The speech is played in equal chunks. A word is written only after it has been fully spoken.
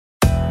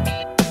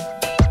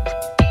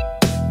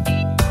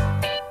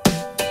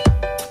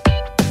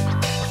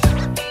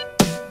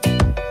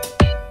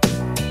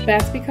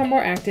Bats become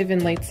more active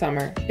in late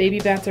summer. Baby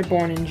bats are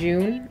born in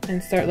June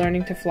and start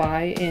learning to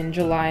fly in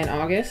July and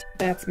August.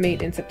 Bats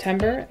mate in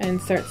September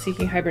and start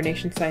seeking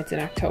hibernation sites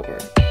in October.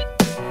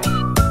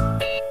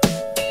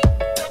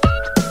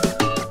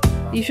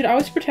 You should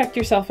always protect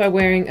yourself by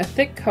wearing a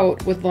thick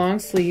coat with long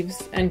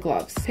sleeves and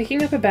gloves.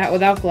 Picking up a bat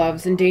without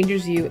gloves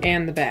endangers you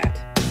and the bat.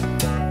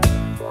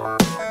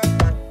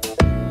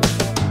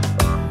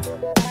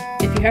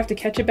 If you have to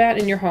catch a bat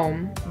in your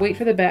home, wait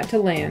for the bat to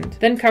land,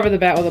 then cover the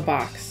bat with a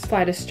box.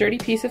 Slide a sturdy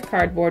piece of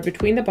cardboard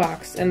between the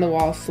box and the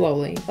wall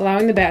slowly,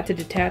 allowing the bat to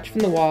detach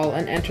from the wall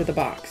and enter the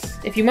box.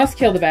 If you must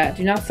kill the bat,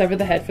 do not sever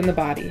the head from the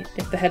body.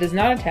 If the head is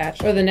not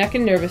attached or the neck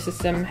and nervous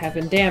system have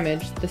been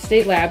damaged, the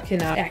state lab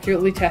cannot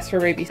accurately test for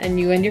rabies, and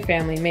you and your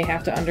family may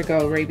have to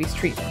undergo rabies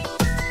treatment.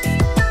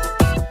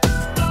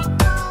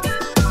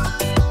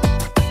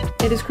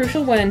 It is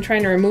crucial when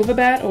trying to remove a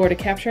bat or to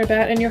capture a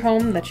bat in your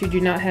home that you do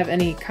not have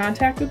any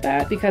contact with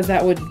bat, because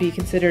that would be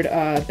considered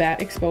a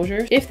bat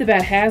exposure. If the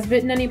bat has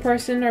bitten any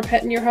person or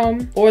pet in your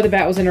home, or the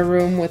bat was in a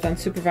room with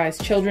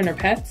unsupervised children or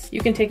pets, you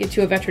can take it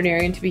to a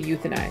veterinarian to be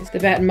euthanized. The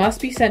bat must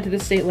be sent to the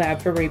state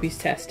lab for rabies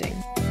testing.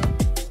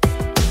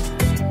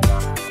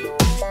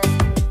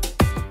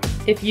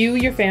 If you,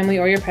 your family,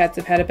 or your pets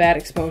have had a bat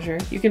exposure,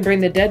 you can bring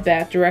the dead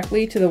bat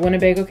directly to the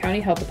Winnebago County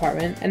Health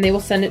Department and they will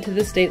send it to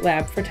the state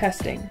lab for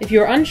testing. If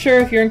you are unsure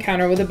if your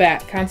encounter with a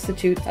bat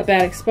constitutes a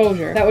bat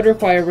exposure that would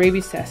require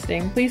rabies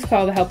testing, please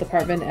call the health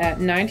department at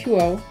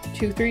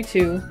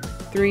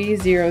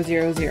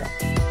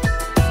 920-232-3000.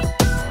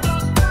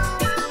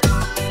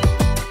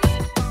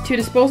 To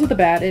dispose of the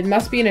bat, it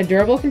must be in a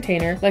durable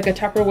container like a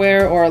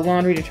Tupperware or a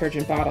laundry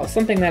detergent bottle,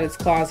 something that its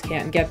claws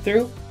can't get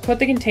through. Put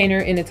the container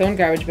in its own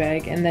garbage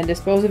bag and then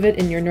dispose of it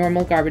in your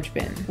normal garbage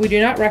bin. We do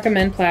not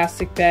recommend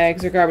plastic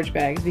bags or garbage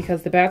bags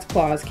because the bat's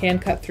claws can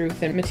cut through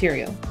thin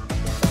material.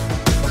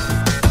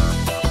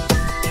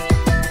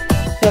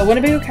 The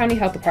Winnebago County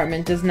Health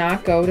Department does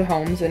not go to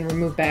homes and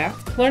remove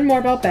bats. To learn more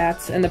about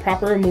bats and the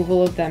proper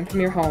removal of them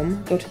from your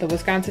home, go to the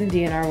Wisconsin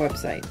DNR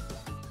website.